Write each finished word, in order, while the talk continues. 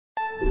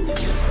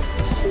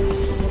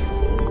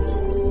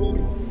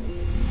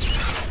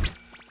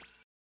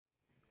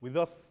With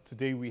us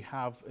today, we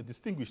have a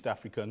distinguished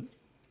African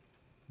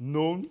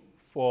known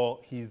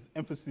for his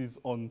emphasis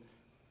on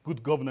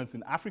good governance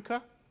in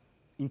Africa,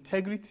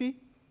 integrity,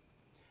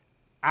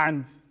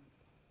 and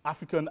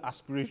African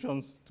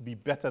aspirations to be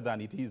better than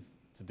it is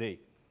today.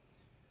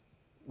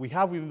 We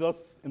have with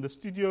us in the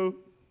studio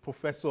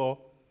Professor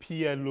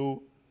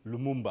P.L.O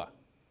Lumumba.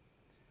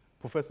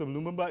 Professor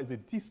Lumumba is a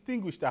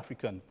distinguished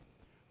African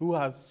who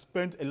has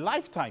spent a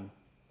lifetime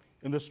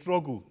in the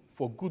struggle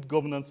for good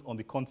governance on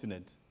the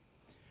continent.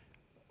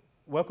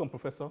 Welcome,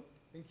 Professor.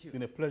 Thank you. It's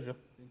been a pleasure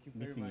Thank you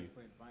meeting very much you.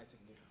 for inviting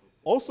me to this.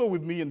 Also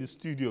with me in the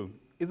studio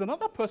is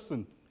another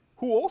person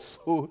who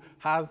also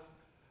has,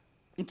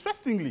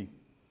 interestingly,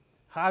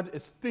 had a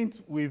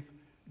stint with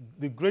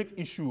the great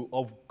issue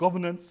of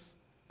governance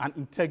and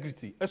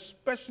integrity,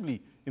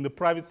 especially in the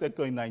private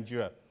sector in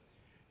Nigeria.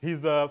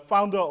 He's the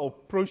founder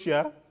of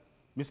Proshare,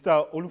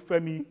 Mr.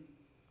 Olufemi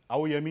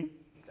Awoyemi.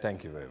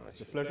 Thank you very much.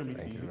 It's a pleasure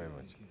meeting you. Thank you very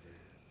much.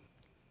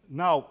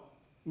 Now,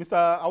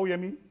 Mr.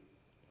 Awoyemi,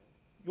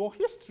 your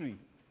history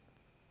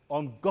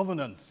on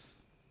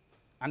governance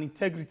and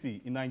integrity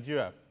in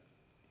Nigeria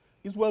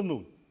is well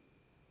known.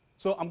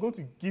 So I'm going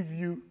to give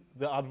you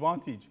the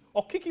advantage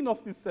of kicking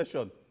off this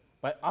session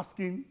by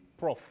asking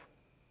Prof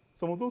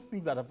some of those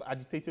things that have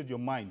agitated your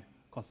mind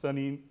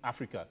concerning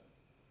Africa.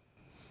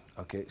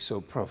 Okay, so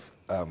Prof,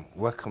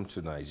 welcome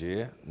to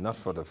Nigeria, not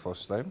for the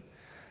first time.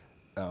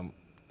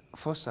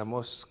 First, I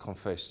must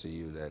confess to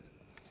you that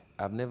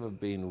I've never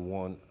been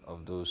one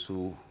of those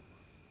who,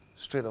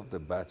 straight off the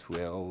bat,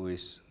 were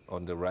always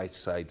on the right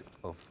side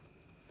of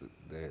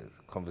the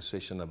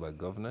conversation about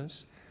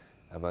governance,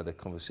 about the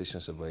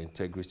conversations about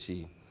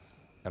integrity,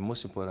 and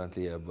most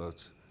importantly,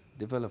 about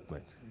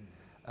development.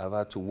 I've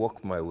had to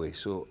walk my way.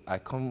 So I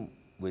come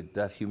with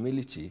that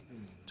humility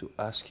to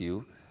ask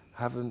you,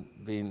 having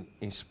been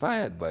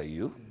inspired by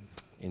you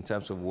in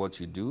terms of what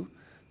you do,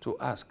 to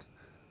ask,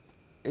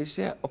 is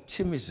there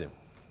optimism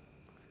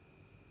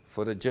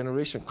for the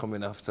generation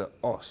coming after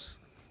us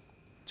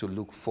to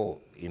look for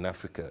in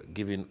Africa,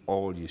 given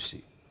all you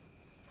see?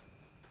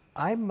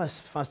 I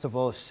must first of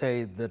all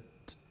say that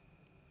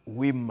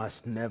we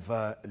must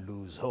never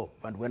lose hope.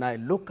 And when I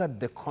look at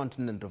the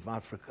continent of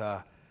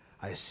Africa,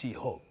 I see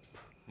hope.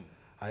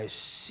 I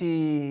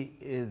see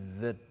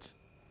that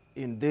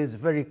in this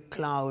very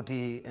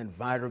cloudy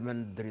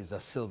environment, there is a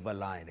silver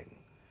lining.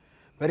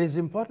 But it's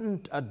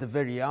important at the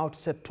very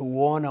outset to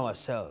warn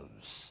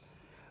ourselves.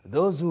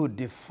 Those who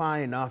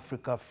define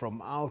Africa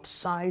from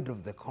outside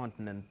of the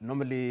continent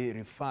normally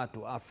refer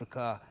to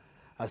Africa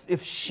as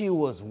if she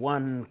was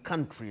one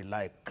country,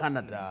 like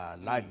Canada,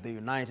 like the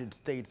United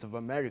States of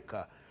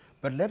America.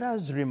 But let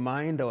us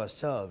remind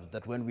ourselves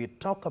that when we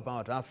talk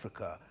about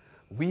Africa,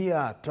 we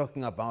are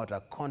talking about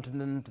a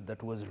continent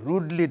that was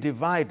rudely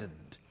divided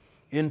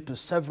into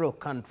several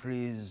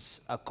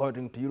countries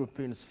according to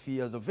European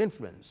spheres of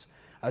influence.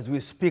 As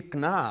we speak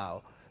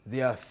now,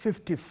 there are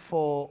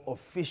 54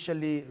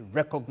 officially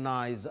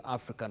recognized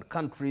African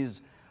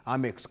countries.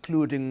 I'm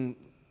excluding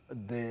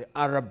the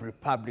Arab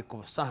Republic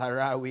of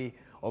Sahrawi,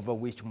 over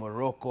which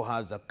Morocco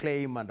has a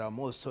claim, and I'm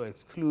also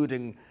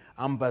excluding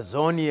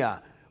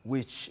Ambazonia,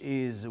 which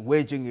is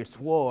waging its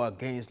war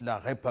against La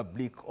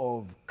République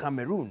of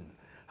Cameroon.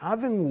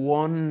 Having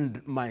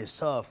warned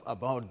myself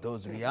about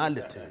those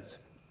realities,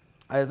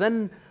 I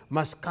then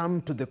must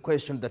come to the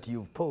question that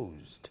you've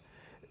posed.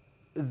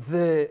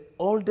 The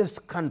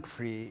oldest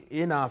country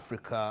in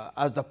Africa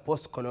as a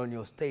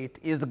post-colonial state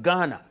is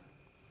Ghana.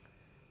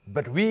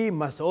 But we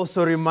must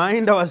also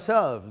remind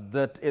ourselves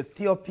that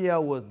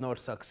Ethiopia was not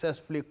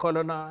successfully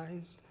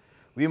colonized.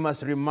 We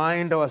must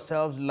remind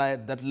ourselves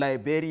that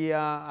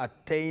Liberia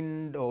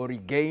attained or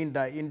regained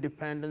our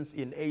independence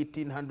in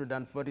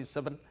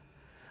 1847.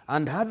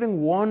 And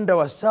having warned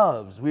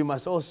ourselves, we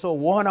must also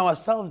warn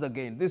ourselves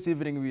again. This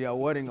evening we are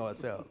warning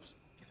ourselves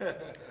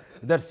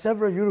that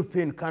several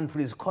European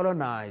countries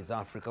colonized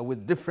Africa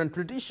with different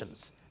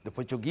traditions. The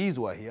Portuguese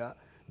were here,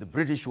 the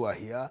British were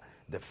here,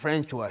 the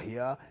French were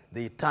here,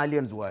 the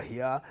Italians were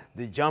here,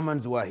 the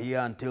Germans were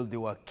here until they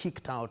were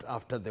kicked out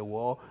after the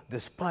war, the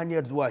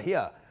Spaniards were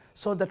here.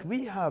 So that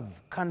we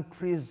have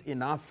countries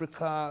in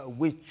Africa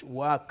which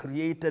were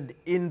created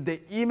in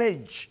the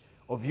image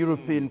of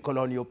European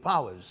colonial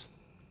powers,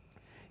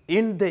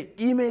 in the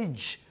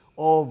image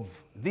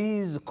of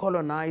these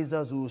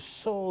colonizers who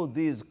saw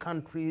these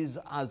countries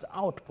as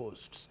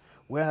outposts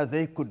where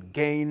they could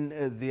gain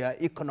their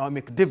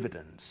economic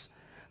dividends.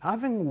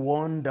 Having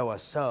warned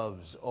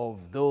ourselves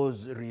of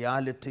those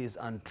realities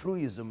and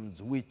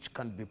truisms which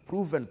can be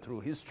proven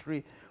through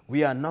history,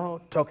 we are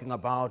now talking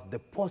about the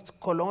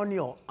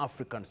post-colonial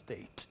African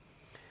state.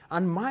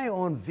 And my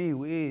own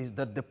view is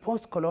that the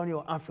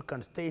post-colonial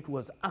African state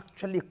was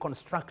actually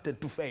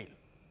constructed to fail.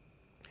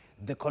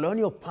 The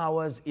colonial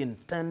powers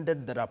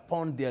intended that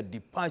upon their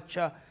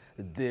departure,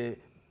 the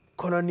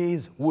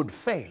colonies would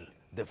fail.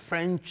 The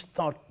French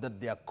thought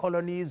that their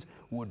colonies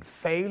would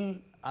fail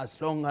as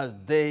long as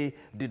they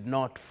did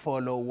not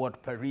follow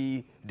what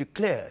Paris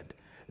declared.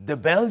 The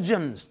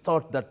Belgians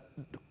thought that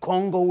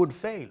Congo would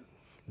fail.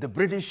 The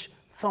British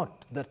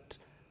thought that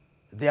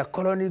their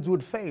colonies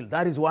would fail.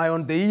 That is why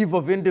on the eve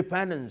of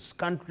independence,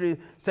 country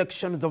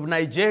sections of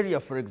Nigeria,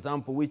 for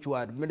example, which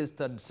were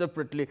administered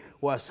separately,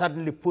 were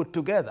suddenly put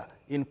together,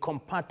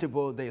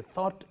 incompatible, they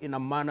thought, in a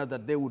manner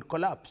that they would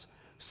collapse.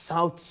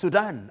 South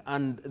Sudan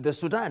and the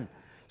Sudan.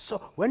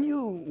 So when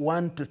you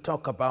want to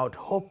talk about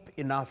hope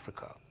in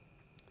Africa,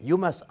 you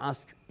must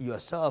ask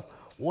yourself,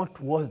 what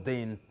was the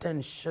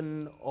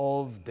intention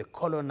of the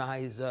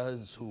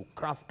colonizers who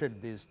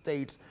crafted these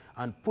states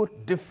and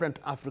put different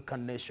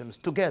African nations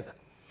together?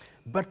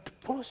 But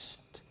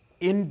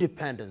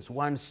post-independence,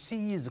 one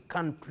sees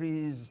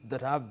countries that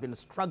have been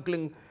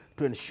struggling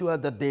to ensure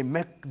that they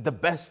make the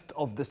best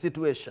of the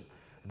situation.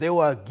 They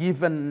were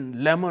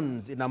given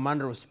lemons, in a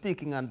manner of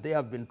speaking, and they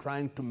have been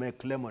trying to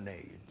make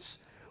lemonades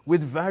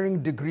with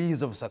varying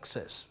degrees of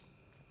success.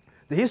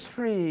 The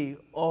history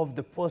of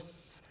the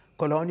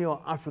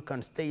post-colonial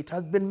African state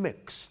has been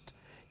mixed.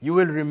 You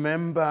will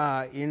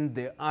remember in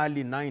the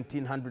early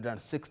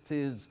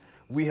 1960s,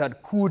 we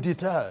had coups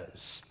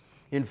d'etats.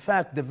 In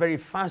fact, the very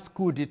first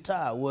coup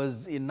d'etat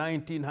was in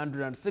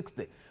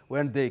 1960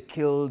 when they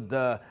killed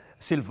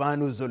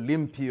Sylvanus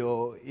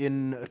Olympio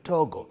in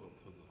Togo.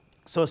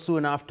 So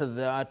soon after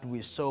that,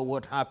 we saw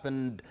what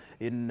happened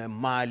in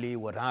Mali,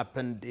 what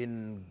happened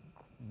in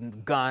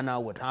Ghana,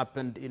 what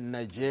happened in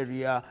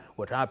Nigeria,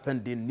 what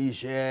happened in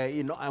Niger,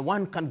 you know, and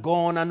one can go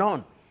on and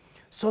on.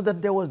 So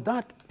that there was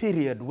that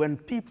period when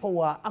people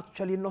were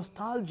actually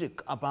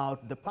nostalgic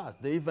about the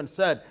past. They even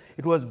said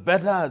it was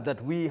better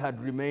that we had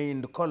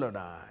remained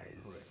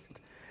colonized.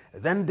 Correct.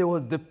 Then there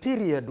was the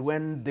period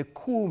when the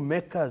coup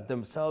makers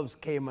themselves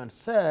came and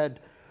said,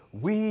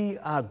 we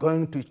are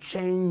going to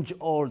change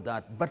all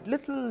that. But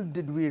little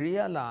did we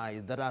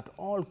realize that at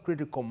all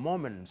critical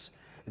moments,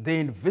 the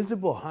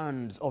invisible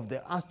hands of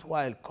the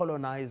erstwhile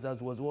colonizers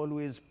was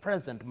always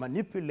present,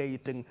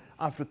 manipulating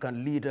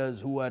African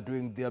leaders who are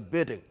doing their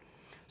bidding.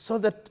 So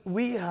that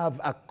we have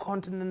a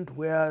continent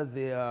where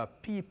there are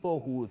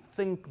people who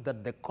think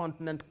that the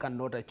continent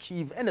cannot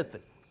achieve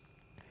anything.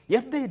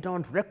 Yet they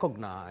don't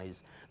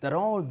recognize that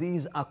all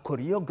these are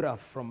choreographed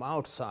from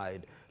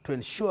outside to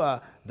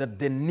ensure that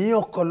the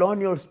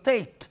neo-colonial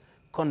state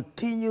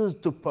continues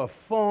to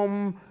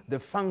perform the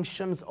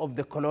functions of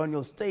the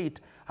colonial state.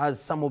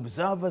 As some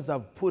observers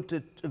have put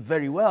it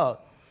very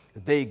well,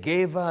 they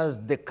gave us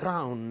the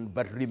crown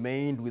but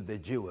remained with the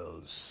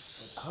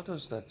jewels. How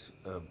does that,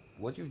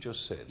 what you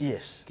just said,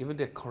 yes, given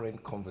the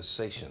current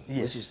conversation,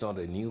 yes, which is not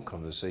a new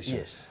conversation,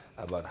 yes,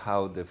 about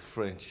how the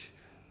French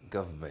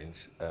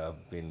government have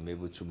been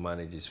able to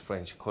manage its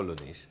French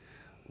colonies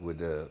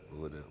with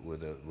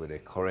a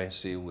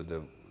currency, with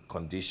the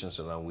conditions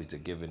around which they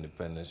give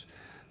independence,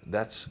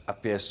 that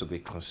appears to be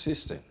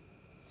consistent.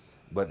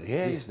 But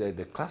here is the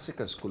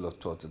classical school of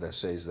thought that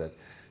says that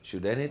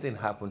should anything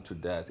happen to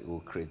that, it will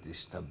create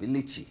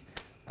instability,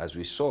 as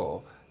we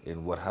saw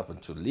in what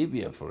happened to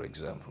Libya, for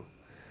example.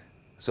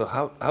 So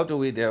how do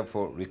we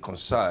therefore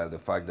reconcile the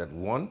fact that,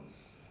 one,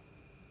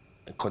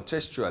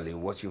 contextually,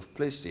 what you've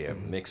placed here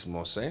makes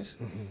more sense,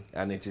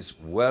 and it is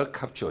well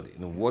captured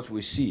in what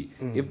we see,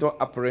 if not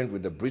apparent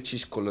with the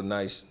British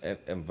colonized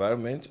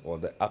environment or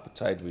the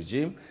apartheid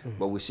regime,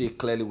 but we see it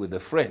clearly with the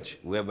French,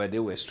 whereby they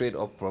were straight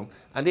up from,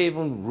 and they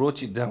even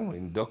wrote it down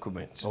in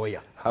documents,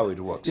 how it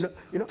works.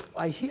 You know,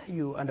 I hear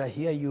you, and I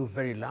hear you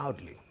very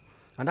loudly.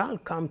 And I'll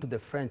come to the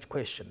French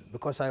question,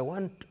 because I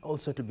want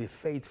also to be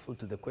faithful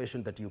to the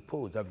question that you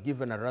pose. I've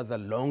given a rather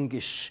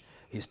longish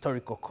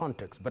historical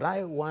context, but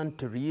I want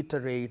to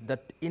reiterate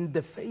that in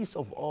the face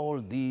of all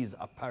these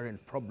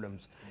apparent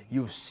problems,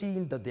 you've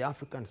seen that the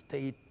African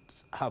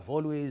states have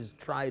always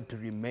tried to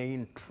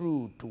remain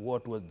true to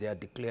what was their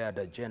declared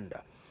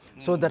agenda.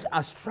 So that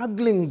a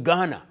struggling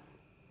Ghana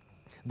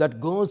that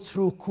goes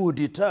through coups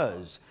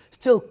d'etats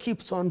still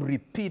keeps on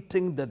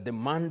repeating that the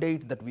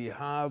mandate that we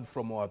have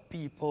from our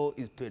people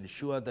is to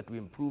ensure that we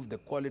improve the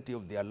quality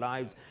of their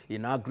lives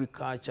in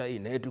agriculture,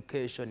 in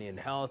education, in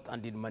health,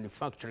 and in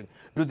manufacturing.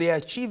 Do they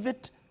achieve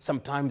it?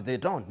 Sometimes they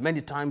don't.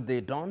 Many times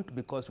they don't,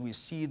 because we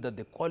see that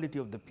the quality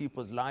of the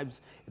people's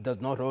lives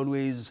does not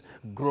always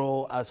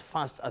grow as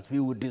fast as we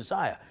would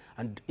desire.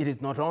 And it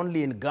is not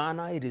only in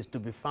Ghana, it is to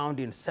be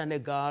found in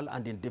Senegal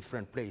and in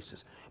different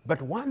places.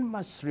 But one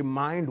must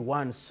remind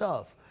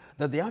oneself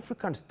that the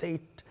African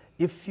state,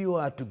 if you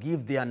are to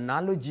give the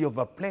analogy of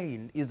a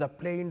plane, is a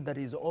plane that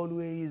is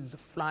always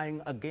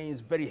flying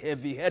against very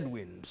heavy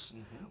headwinds,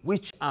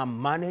 which are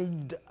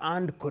managed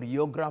and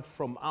choreographed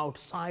from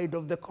outside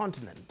of the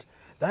continent.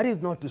 That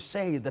is not to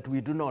say that we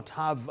do not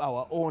have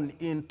our own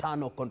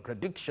internal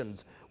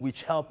contradictions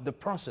which help the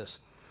process.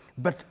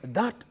 But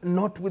that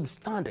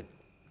notwithstanding,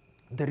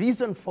 the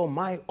reason for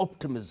my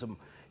optimism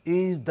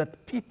is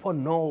that people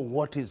know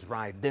what is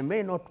right. They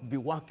may not be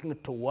working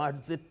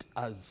towards it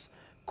as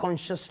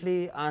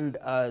consciously and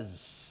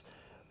as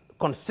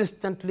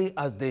consistently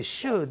as they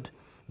should,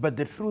 But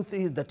the truth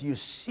is that you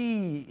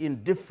see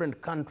in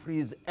different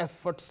countries,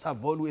 efforts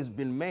have always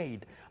been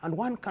made. And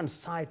one can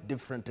cite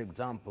different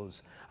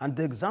examples. And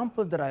the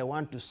examples that I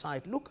want to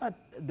cite, look at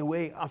the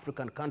way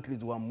African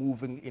countries were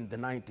moving in the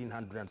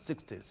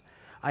 1960s.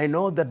 I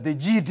know that the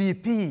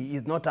GDP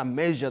is not a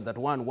measure that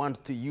one wants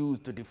to use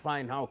to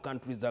define how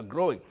countries are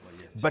growing.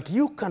 But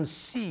you can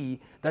see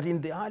that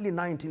in the early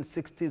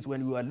 1960s,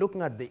 when we were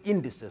looking at the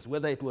indices,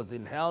 whether it was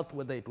in health,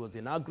 whether it was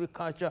in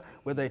agriculture,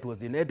 whether it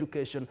was in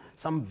education,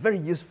 some very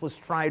useful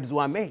strides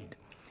were made.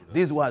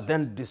 These were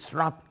then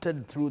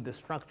disrupted through the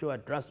structural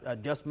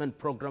adjustment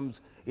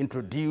programs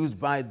introduced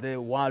by the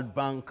World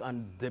Bank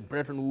and the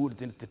Bretton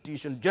Woods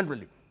institution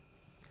generally.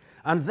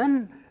 And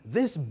then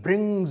this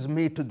brings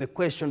me to the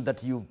question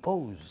that you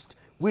posed,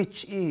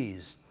 which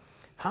is,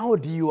 how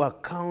do you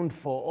account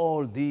for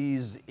all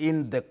these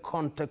in the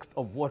context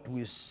of what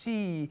we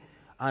see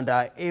and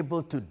are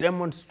able to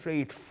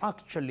demonstrate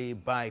factually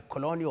by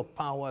colonial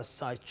powers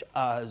such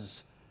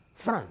as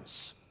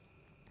France?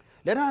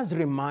 Let us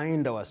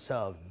remind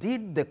ourselves,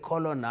 did the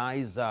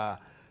colonizer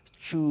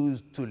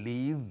choose to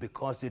leave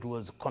because it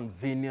was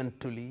convenient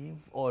to leave,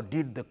 or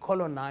did the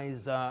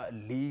colonizer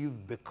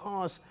leave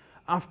because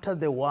after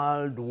the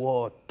World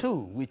War II,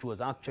 which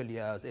was actually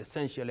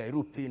essentially a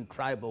European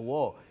tribal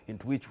war in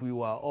which we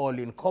were all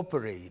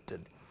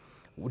incorporated,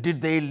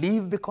 did they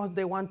leave because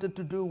they wanted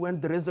to do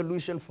when the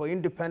resolution for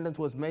independence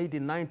was made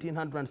in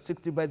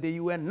 1960 by the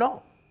UN?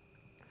 No.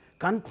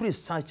 Countries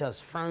such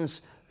as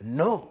France,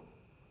 no,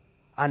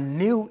 and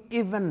knew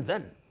even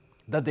then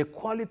that the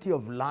quality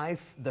of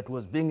life that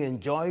was being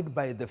enjoyed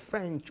by the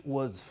French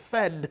was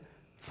fed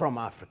from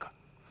Africa.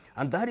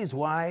 And that is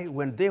why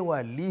when they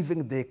were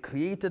leaving, they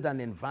created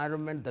an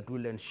environment that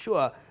will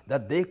ensure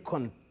that they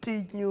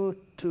continue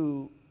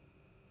to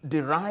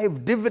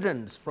derive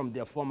dividends from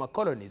their former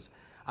colonies.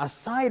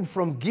 Aside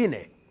from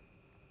Guinea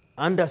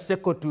under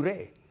Sékou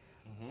Touré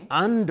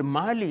and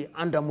Mali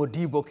under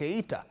Modibo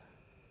Keïta,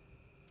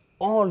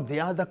 all the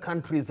other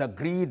countries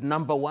agreed,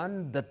 number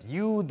one, that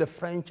you, the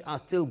French, are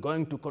still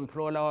going to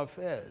control our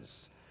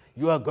affairs.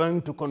 You are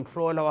going to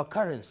control our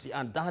currency,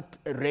 and that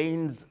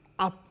reigns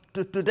up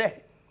to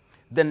today.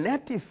 The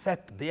net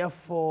effect,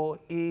 therefore,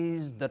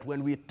 is that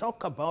when we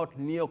talk about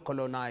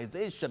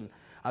neo-colonization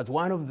as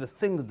one of the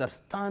things that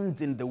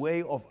stands in the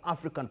way of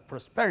African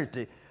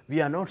prosperity,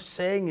 we are not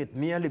saying it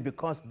merely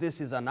because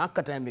this is an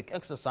academic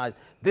exercise.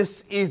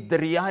 This is the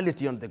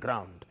reality on the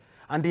ground.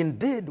 And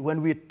indeed,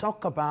 when we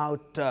talk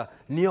about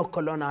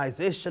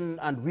neo-colonization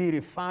and we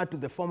refer to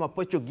the former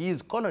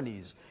Portuguese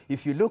colonies,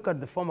 if you look at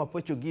the former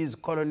Portuguese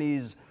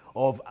colonies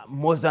of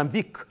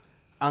Mozambique,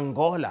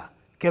 Angola,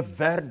 Cape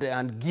Verde,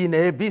 and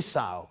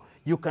Guinea-Bissau,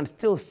 you can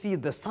still see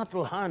the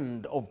subtle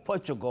hand of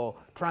Portugal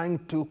trying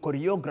to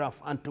choreograph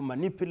and to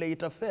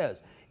manipulate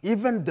affairs.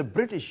 Even the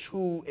British,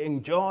 who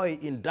enjoy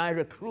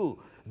indirect rule,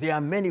 there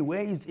are many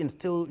ways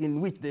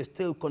in which they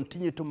still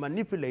continue to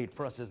manipulate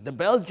process. The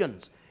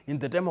Belgians in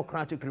the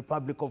Democratic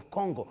Republic of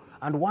Congo,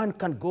 and one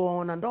can go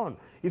on and on.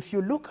 If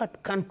you look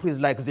at countries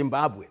like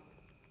Zimbabwe,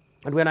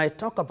 and when I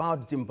talk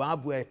about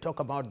Zimbabwe, I talk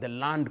about the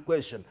land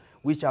question,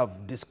 which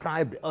I've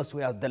described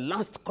elsewhere as the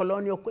last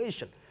colonial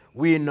question.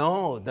 We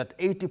know that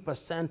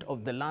 80%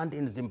 of the land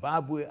in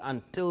Zimbabwe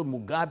until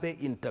Mugabe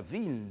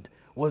intervened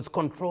was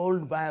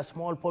controlled by a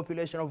small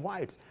population of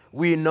whites.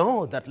 We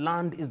know that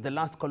land is the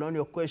last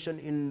colonial question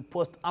in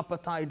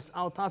post-apartheid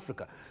South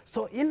Africa.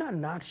 So in a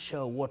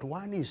nutshell, what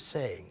one is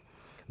saying,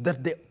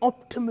 that the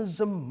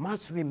optimism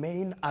must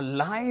remain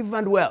alive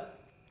and well,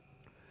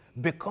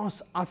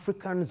 because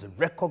Africans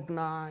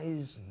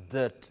recognize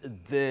that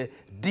the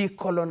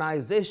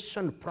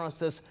decolonization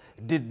process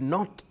did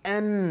not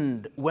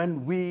end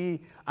when we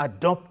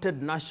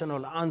adopted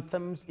national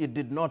anthems. It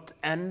did not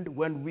end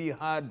when we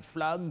had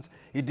flags.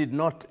 It did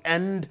not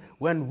end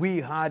when we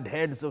had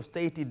heads of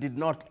state. It did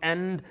not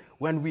end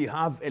when we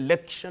have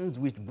elections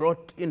which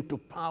brought into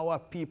power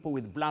people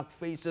with black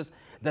faces.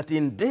 That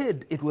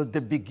indeed it was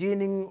the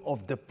beginning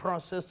of the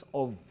process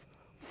of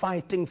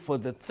fighting for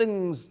the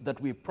things that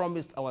we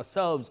promised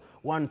ourselves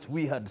once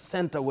we had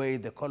sent away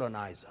the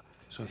colonizer.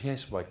 So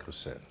here's my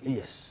concern.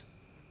 Yes.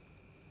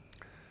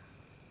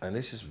 And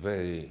this is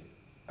very,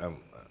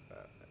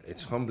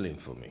 it's humbling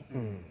for me.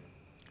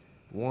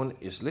 One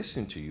is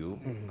listening to you,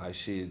 I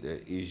see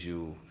the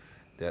issue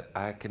that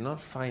I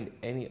cannot find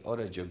any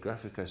other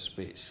geographical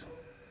space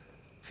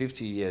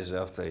 50 years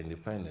after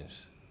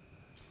independence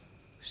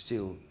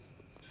still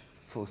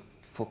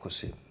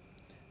focusing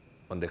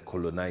on the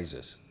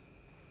colonizers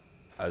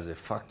as a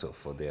factor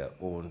for their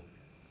own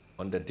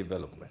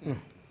underdevelopment.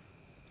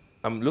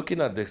 I'm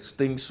looking at the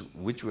things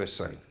which were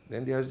signed.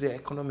 Then there's the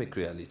economic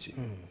reality,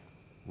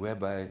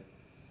 whereby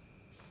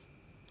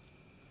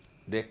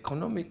the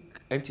economic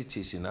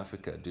entities in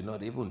Africa do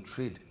not even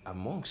trade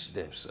amongst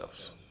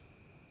themselves.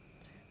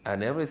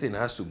 And everything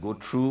has to go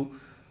through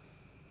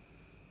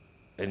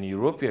an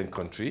European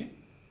country,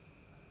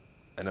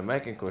 an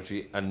American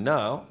country, and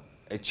now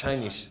a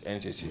Chinese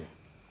entity.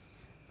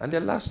 And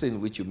the last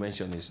thing which you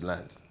mentioned is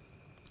land.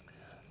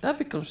 That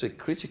becomes a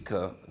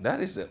critical, that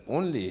is the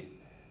only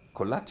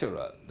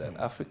collateral that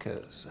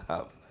Africans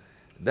have.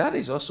 That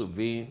is also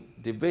being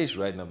debased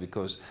right now,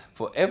 because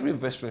for every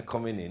investment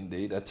coming in, they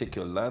either take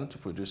your land to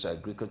produce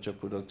agriculture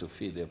product to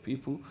feed their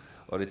people,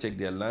 or they take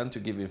their land to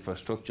give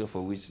infrastructure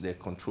for which there are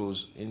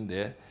controls in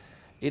there.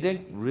 It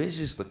then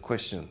raises the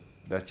question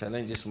that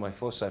challenges my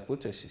first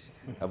hypothesis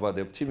about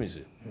the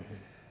optimism.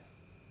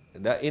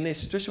 That in a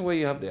situation where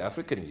you have the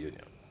African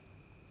Union,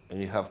 and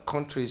you have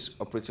countries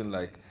operating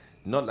like,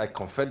 not like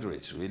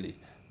confederates really,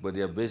 but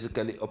they are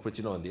basically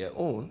operating on their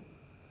own,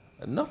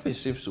 and nothing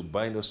seems to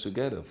bind us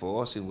together.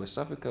 For us in West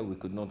Africa, we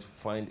could not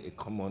find a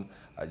common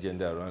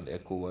agenda around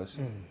ECOWAS.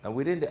 And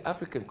within the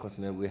African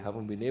continent, we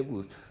haven't been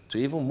able to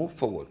even move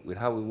forward with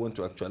how we want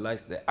to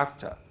actualize the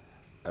after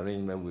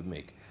arrangement we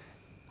make.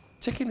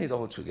 Taking it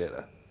all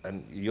together,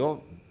 and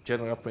your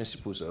general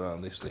principles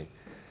around this thing,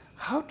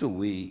 how do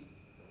we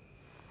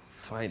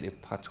find a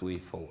pathway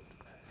forward?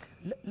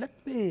 Let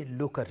me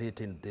look at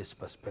it in this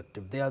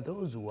perspective. There are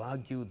those who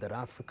argue that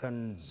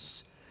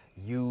Africans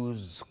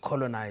use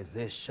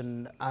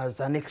colonization as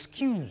an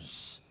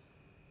excuse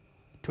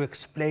to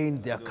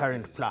explain their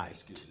current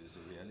plight.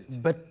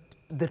 But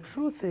the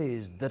truth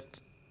is that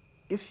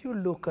if you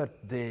look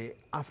at the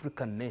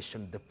African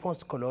nation, the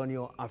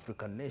post-colonial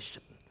African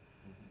nation,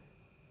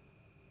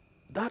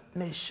 that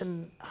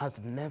nation has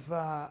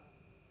never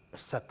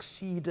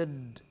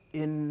succeeded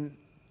in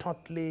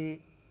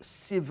totally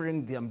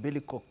severing the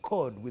umbilical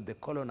cord with the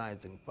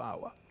colonizing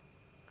power.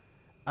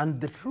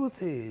 And the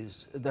truth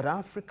is that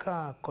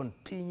Africa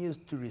continues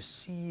to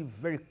receive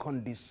very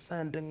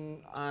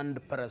condescending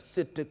and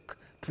parasitic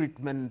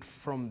treatment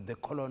from the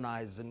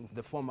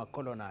former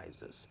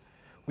colonizers.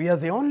 We are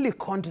the only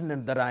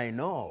continent that I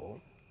know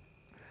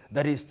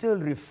that is still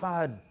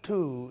referred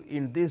to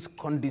in these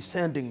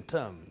condescending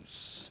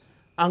terms: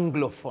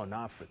 Anglophone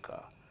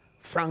Africa,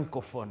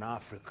 Francophone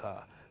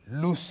Africa,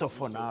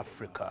 Lusophone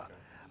Africa.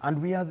 And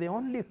we are the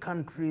only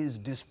countries,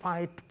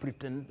 despite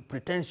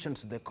pretensions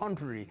to the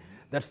contrary,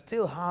 that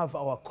still have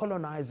our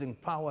colonizing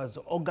powers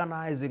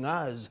organizing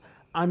us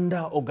under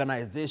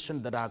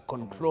organizations that are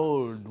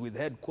controlled with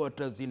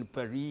headquarters in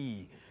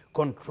Paris,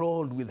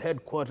 controlled with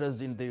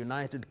headquarters in the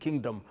United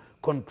Kingdom,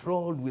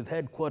 controlled with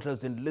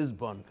headquarters in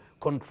Lisbon,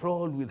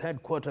 controlled with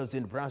headquarters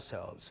in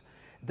Brussels.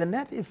 The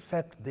net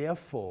effect,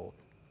 therefore,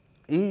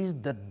 is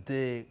that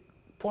the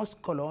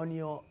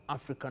post-colonial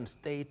African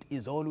state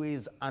is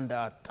always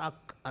under attack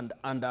and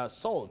under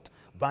assault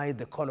by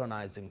the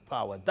colonizing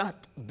power.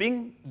 That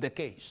being the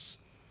case,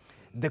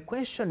 the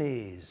question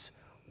is,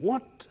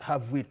 what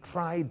have we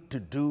tried to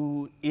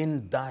do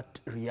in that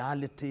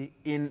reality,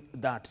 in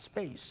that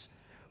space?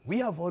 We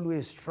have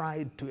always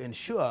tried to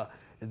ensure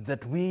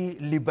that we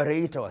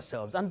liberate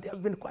ourselves, and there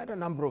have been quite a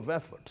number of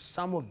efforts,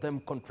 some of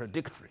them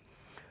contradictory.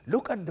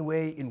 Look at the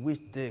way in which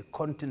the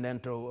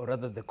continental, or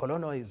rather the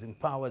colonizing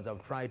powers,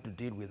 have tried to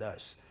deal with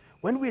us.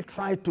 When we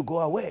try to go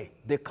away,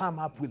 they come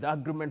up with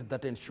agreements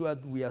that ensure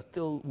we are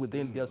still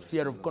within their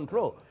sphere of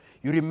control.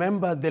 You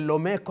remember the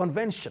Lomé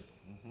Convention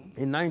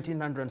in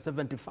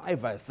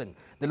 1975, I think.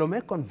 The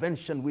Lomé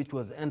Convention, which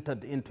was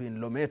entered into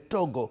in Lomé,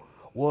 Togo,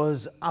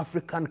 was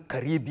African,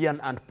 Caribbean,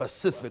 and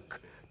Pacific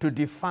to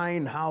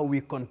define how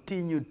we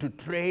continue to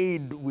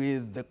trade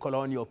with the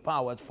colonial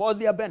powers for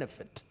their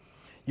benefit.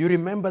 You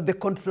remember the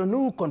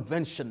Cotonou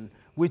Convention,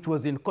 which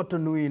was in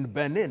Cotonou in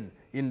Benin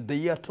in the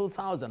year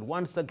 2000,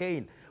 once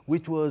again,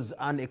 which was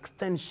an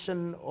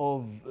extension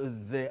of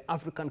the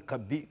African,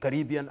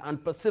 Caribbean,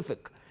 and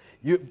Pacific.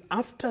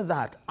 After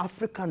that,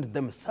 Africans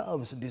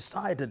themselves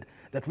decided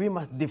that we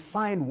must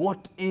define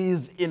what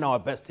is in our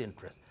best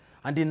interest.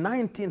 And in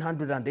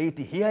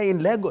 1980, here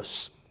in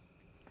Lagos,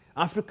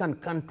 African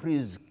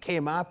countries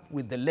came up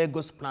with the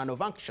Lagos Plan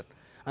of Action.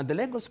 And the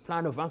Lagos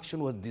Plan of Action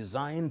was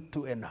designed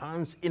to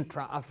enhance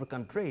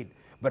intra-African trade.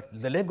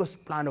 But the Lagos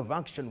Plan of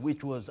Action,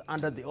 which was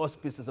under the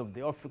auspices of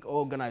the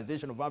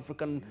Organization of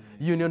African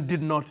Union,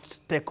 did not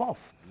take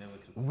off.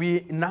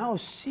 We now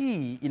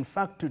see, in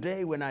fact,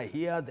 today when I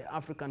hear the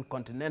African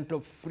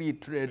Continental Free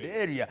Trade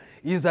Area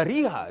is a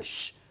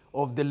rehash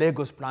of the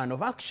Lagos Plan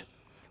of Action.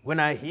 When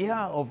I hear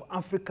of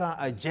Africa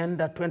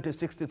Agenda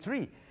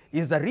 2063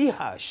 is a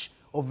rehash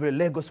of the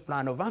Lagos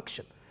Plan of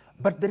Action.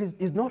 But there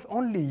is not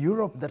only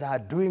Europe that are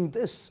doing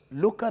this.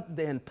 Look at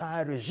the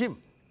entire regime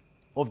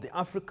of the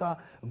Africa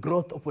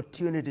Growth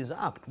Opportunities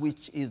Act,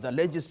 which is a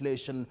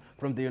legislation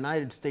from the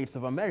United States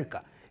of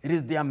America. It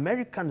is the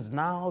Americans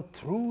now,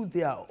 through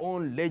their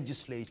own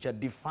legislature,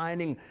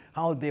 defining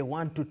how they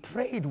want to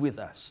trade with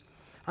us.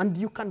 And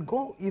you can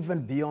go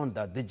even beyond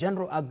that. The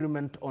General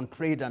Agreement on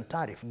Trade and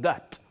Tariff,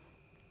 GATT,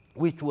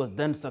 which was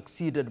then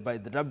succeeded by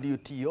the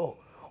WTO.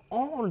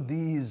 All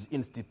these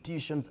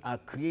institutions are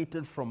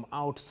created from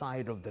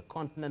outside of the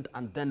continent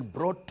and then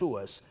brought to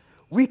us.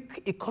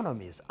 Weak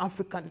economies.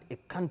 African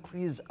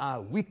countries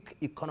are weak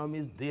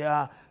economies. They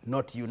are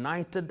not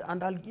united.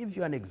 And I'll give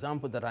you an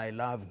example that I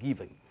love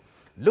giving.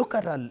 Look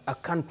at a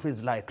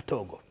countries like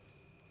Togo,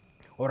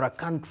 or a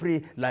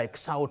country like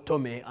Sao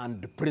Tome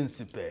and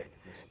Principe,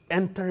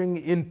 entering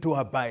into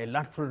a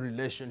bilateral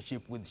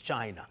relationship with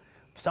China.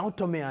 Sao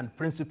Tome and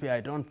Principe,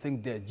 I don't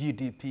think their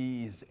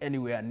GDP is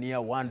anywhere near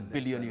 $1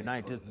 billion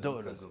United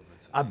dollars.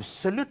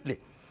 Absolutely.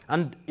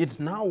 And it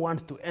now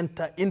wants to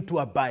enter into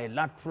a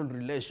bilateral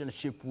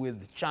relationship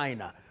with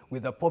China,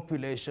 with a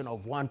population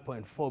of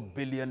 1.4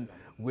 billion,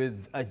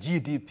 with a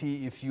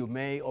GDP, if you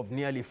may, of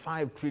nearly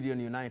 5 trillion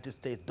United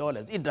States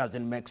dollars. It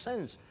doesn't make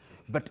sense.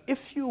 But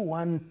if you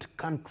want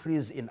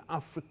countries in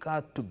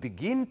Africa to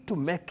begin to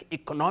make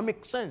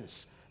economic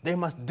sense, they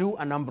must do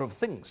a number of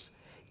things.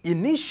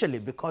 Initially,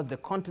 because the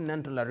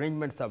continental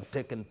arrangements have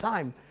taken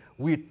time,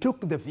 we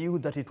took the view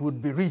that it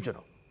would be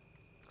regional,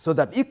 so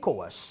that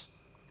ECOWAS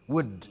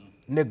would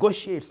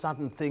negotiate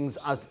certain things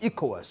as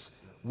ECOWAS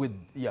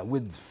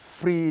with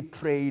free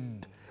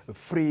trade,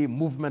 free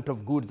movement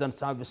of goods and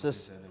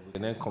services.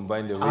 And then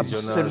combine the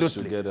regionals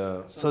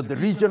together. So the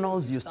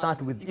regionals, you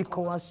start with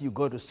ECOWAS, you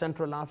go to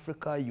Central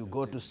Africa, you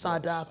go to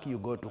SADC, you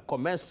go to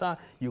COMESA,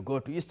 you go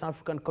to East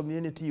African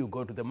Community, you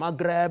go to the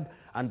Maghreb,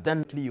 and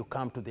then you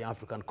come to the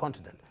African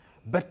continent.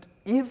 But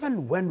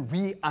even when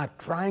we are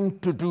trying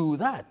to do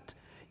that,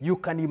 you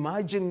can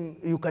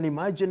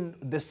imagine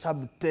the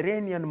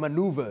subterranean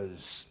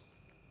maneuvers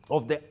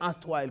of the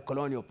erstwhile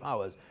colonial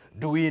powers.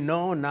 Do we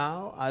know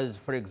now, as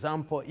for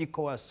example,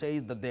 ECOWAS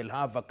says that they'll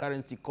have a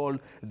currency called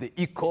the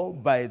ECO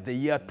by the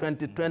year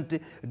 2020?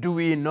 Do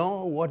we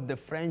know what the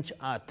French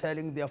are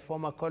telling their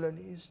former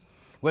colonies?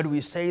 When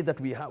we say that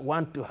we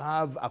want to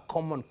have a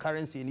common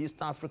currency in East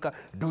Africa,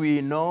 do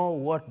we know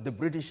what the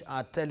British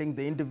are telling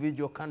the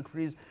individual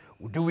countries?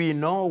 Do we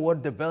know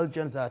what the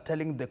Belgians are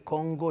telling the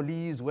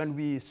Congolese when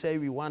we say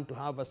we want to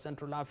have a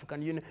Central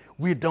African Union?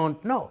 We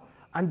don't know.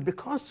 And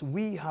because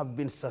we have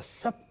been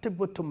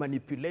susceptible to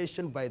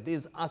manipulation by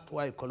these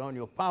erstwhile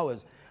colonial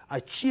powers,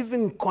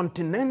 achieving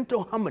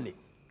continental harmony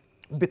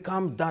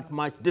becomes that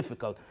much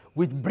difficult,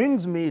 which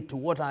brings me to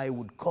what I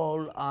would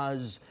call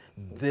as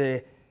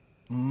the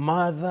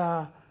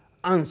mother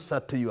answer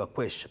to your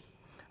question.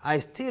 I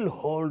still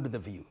hold the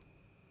view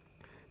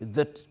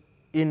that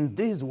in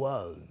this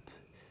world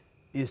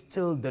is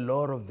still the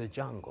law of the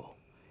jungle,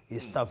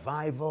 is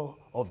survival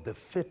of the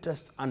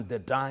fittest and the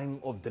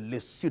dying of the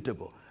least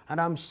suitable. And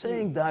I'm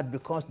saying that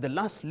because the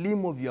last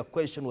limb of your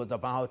question was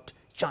about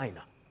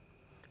China.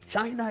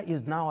 China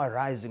is now a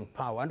rising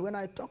power. And when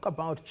I talk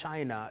about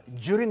China,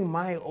 during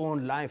my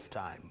own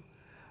lifetime,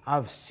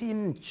 I've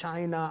seen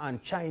China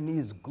and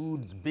Chinese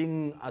goods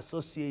being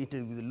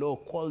associated with low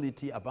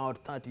quality about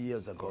 30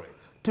 years ago.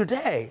 Correct.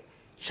 Today,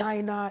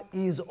 China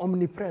is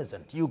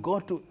omnipresent. You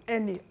go to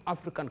any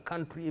African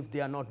country, if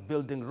they are not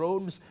building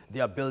roads,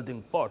 they are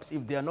building ports.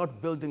 If they are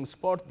not building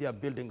sports, they are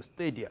building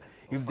stadia.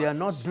 If they are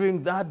not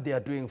doing that, they are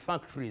doing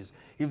factories.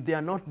 If they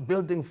are not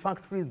building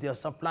factories, they are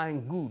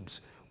supplying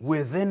goods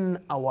within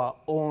our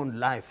own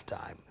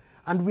lifetime.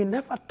 And we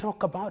never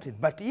talk about it.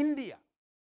 But India,